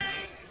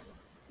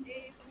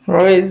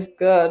Praise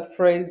God,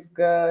 praise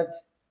God.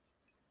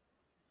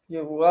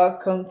 You're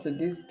welcome to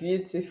this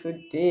beautiful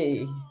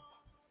day.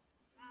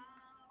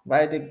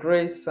 By the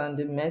grace and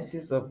the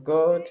mercies of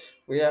God,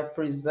 we are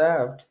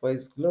preserved for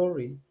His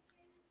glory.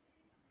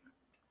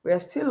 We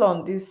are still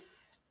on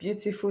this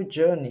beautiful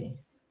journey,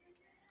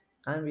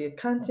 and we are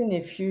counting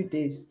a few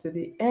days to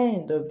the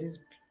end of this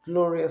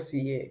glorious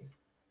year,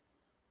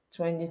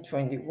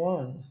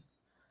 2021.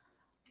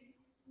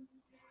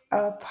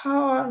 Our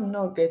power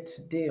nugget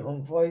today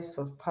on Voice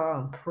of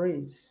Power and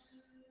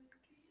Praise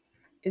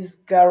is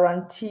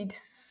guaranteed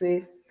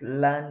safe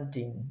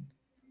landing.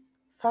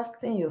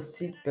 Fasten your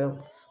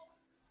seatbelt.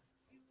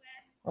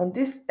 On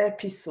this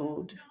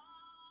episode,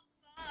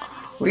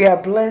 we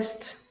are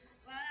blessed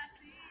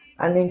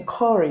and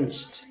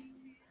encouraged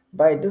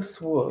by this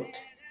word.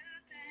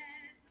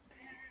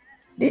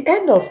 The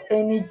end of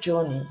any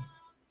journey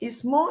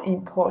is more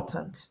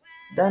important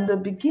than the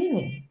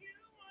beginning.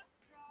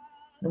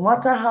 No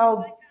matter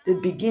how the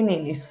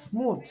beginning is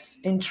smooth,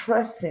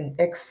 interesting,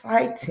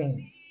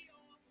 exciting,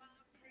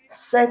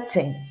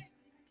 setting,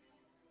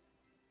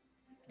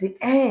 the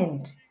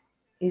end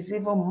is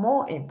even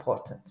more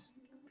important.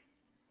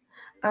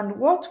 And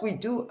what we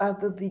do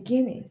at the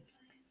beginning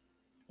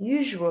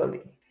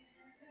usually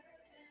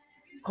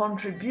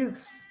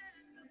contributes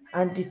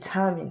and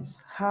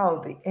determines how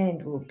the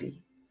end will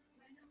be.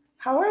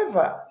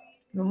 However,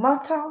 no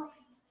matter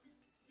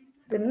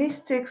the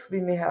mistakes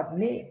we may have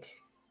made,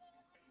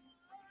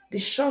 the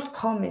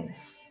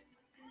shortcomings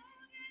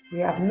we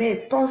have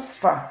made thus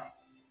far,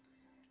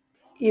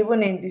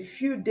 even in the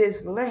few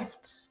days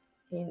left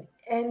in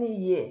any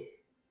year,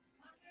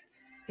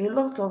 a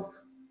lot of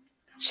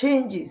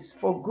changes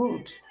for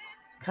good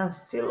can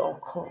still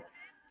occur.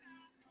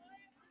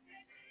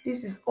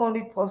 This is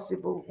only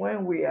possible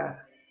when we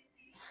are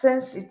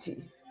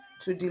sensitive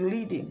to the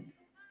leading,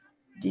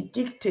 the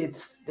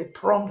dictates, the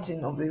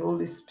prompting of the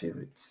Holy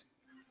Spirit.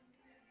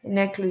 In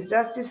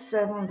Ecclesiastes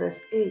 7 verse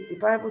 8, the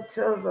Bible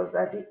tells us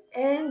that the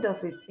end of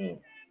a thing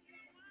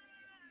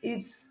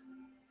is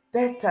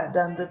better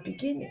than the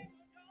beginning.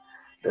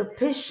 The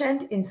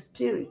patient in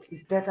spirit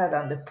is better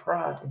than the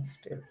proud in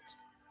spirit.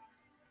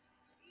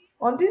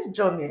 On this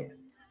journey,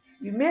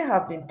 you may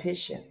have been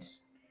patient,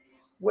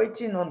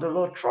 waiting on the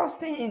Lord,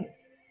 trusting Him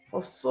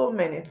for so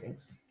many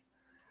things.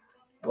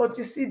 But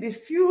you see, the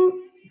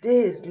few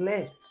days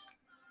left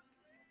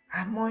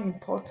are more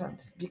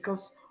important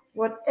because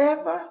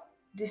whatever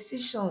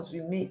decisions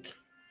we make,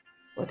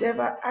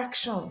 whatever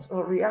actions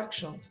or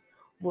reactions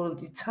will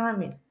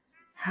determine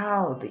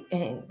how the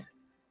end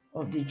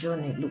of the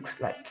journey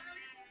looks like.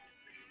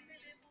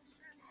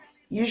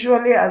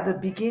 Usually at the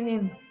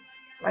beginning,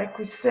 like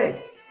we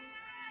said,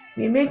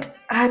 we make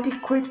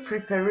adequate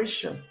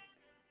preparation.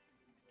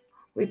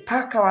 We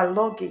pack our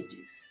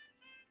luggages.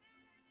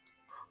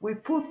 We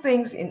put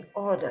things in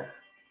order.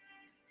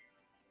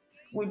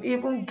 We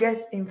even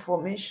get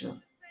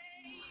information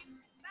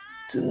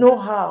to know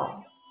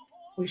how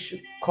we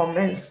should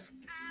commence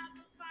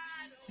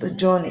the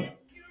journey.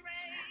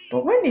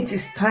 But when it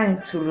is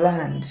time to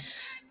land,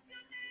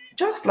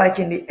 just like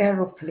in the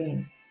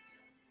aeroplane,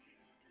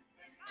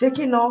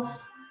 taking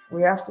off,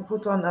 we have to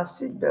put on our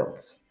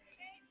seatbelts.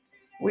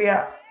 We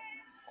are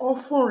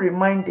often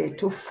reminded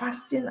to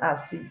fasten our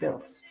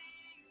seatbelts.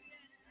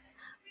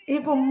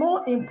 Even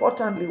more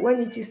importantly, when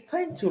it is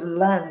time to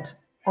land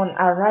on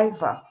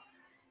arrival,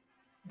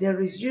 there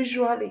is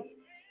usually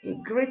a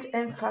great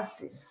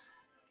emphasis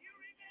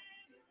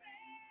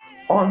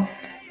on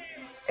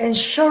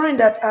ensuring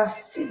that our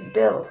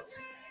seatbelt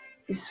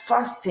is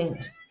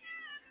fastened.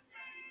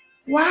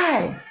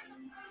 Why?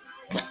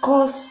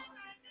 Because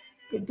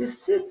if the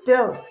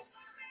seatbelt,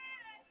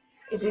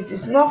 if it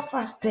is not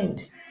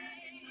fastened,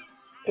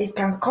 it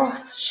can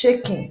cause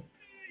shaking.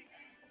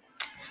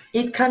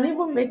 It can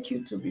even make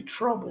you to be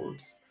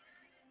troubled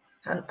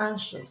and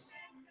anxious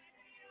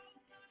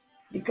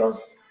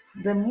because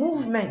the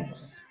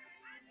movements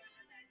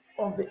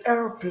of the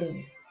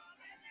airplane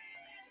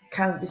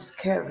can be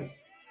scary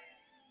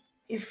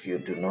if you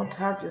do not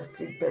have your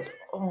seatbelt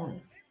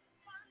on.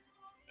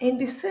 In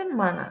the same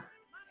manner,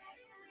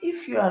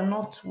 if you are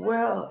not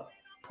well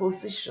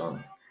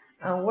positioned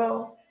and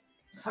well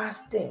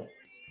fastened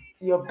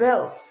your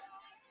belt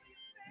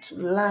to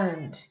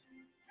land,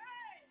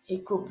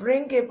 it could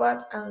bring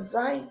about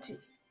anxiety.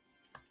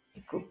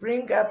 It could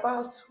bring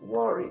about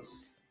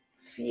worries,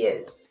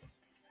 fears.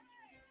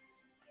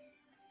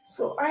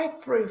 So I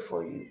pray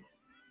for you,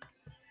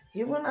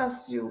 even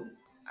as you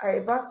are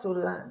about to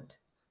land,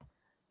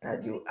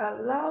 that you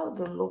allow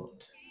the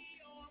Lord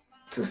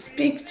to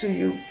speak to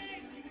you,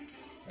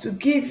 to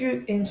give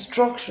you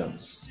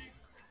instructions.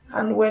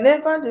 And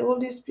whenever the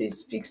Holy Spirit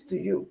speaks to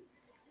you,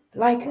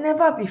 like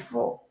never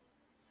before,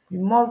 you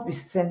must be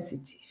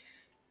sensitive.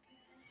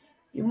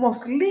 You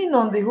must lean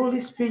on the Holy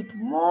Spirit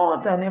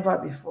more than ever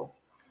before.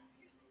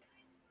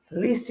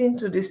 Listen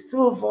to the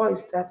still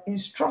voice that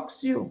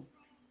instructs you,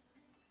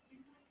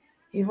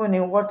 even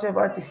in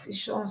whatever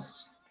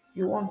decisions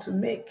you want to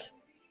make.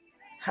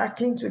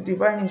 Hearken to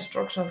divine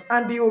instructions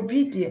and be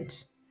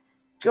obedient.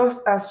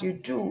 just as you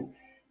do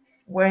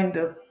when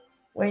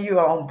you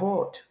are on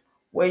board,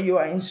 when you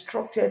are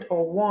instructed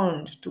or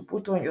warned to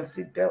put on your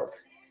seatbelt.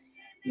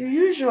 You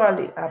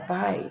usually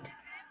abide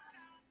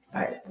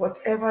by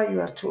whatever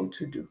you are told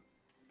to do.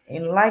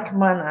 In like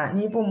manner,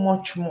 and even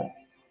much more,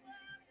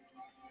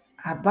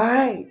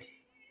 abide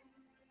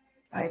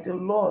by the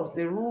laws,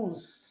 the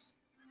rules,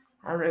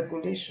 and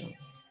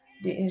regulations,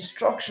 the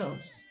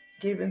instructions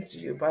given to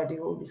you by the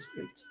Holy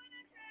Spirit.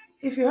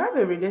 If you have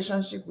a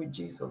relationship with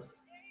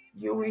Jesus,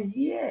 you will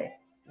hear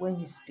when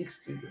He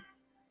speaks to you.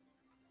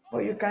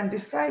 But you can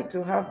decide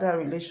to have that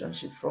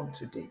relationship from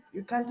today.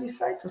 You can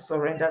decide to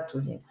surrender to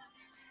Him.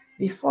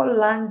 Before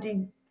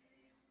landing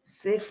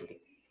safely,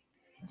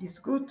 it is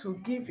good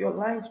to give your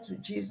life to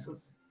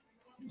Jesus,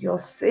 your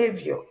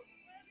Savior.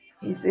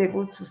 He is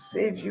able to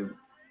save you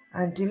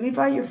and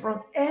deliver you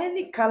from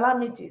any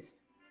calamities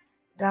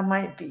that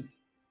might be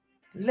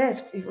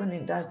left even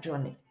in that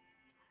journey.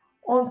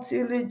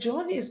 Until the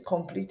journey is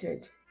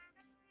completed,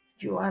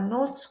 you are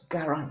not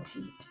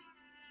guaranteed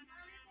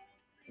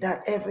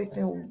that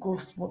everything will go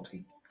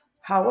smoothly.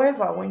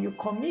 However, when you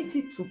commit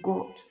it to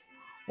God,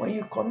 when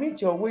you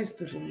commit your ways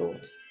to the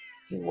Lord,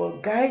 He will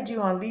guide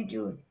you and lead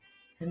you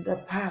in the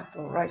path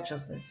of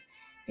righteousness,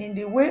 in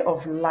the way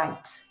of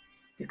light,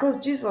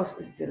 because Jesus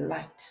is the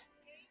light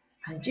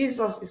and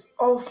Jesus is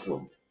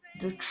also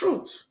the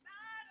truth.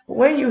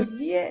 When you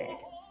hear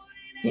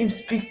Him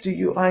speak to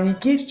you and He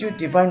gives you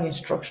divine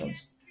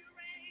instructions,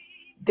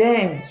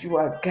 then you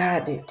are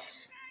guarded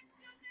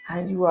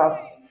and you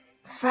are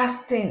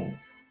fastening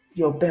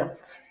your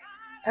belt.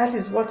 That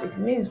is what it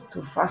means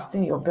to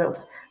fasten your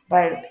belt,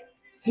 by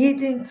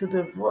heeding to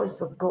the voice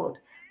of God,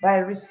 by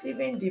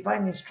receiving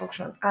divine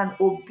instruction and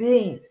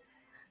obeying,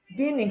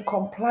 being in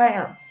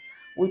compliance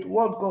with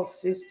what God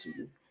says to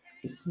you.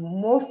 Is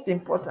most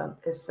important,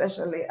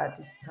 especially at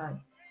this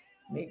time.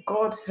 May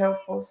God help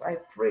us, I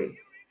pray,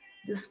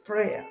 this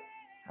prayer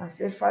and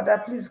say,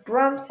 Father, please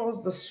grant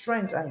us the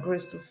strength and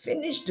grace to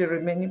finish the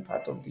remaining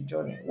part of the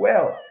journey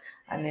well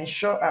and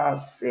ensure our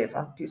safe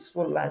and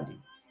peaceful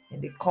landing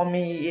in the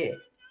coming year,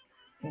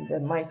 in the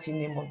mighty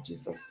name of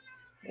Jesus.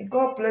 May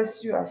God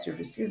bless you as you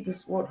receive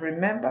this word.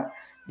 Remember,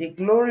 the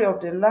glory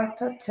of the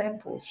latter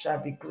temple shall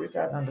be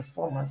greater than the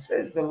former,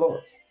 says the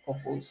Lord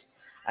of hosts.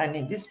 And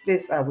in this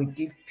place I will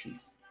give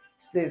peace,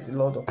 says the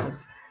Lord of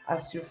hosts.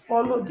 As you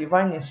follow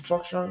divine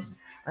instructions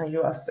and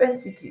you are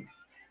sensitive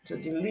to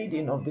the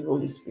leading of the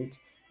Holy Spirit,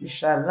 you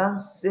shall land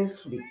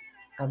safely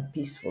and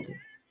peacefully.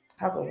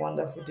 Have a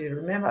wonderful day.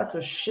 Remember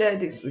to share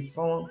this with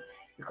someone,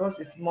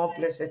 because it's more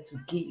blessed to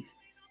give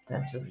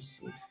than to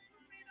receive.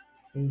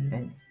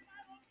 Amen.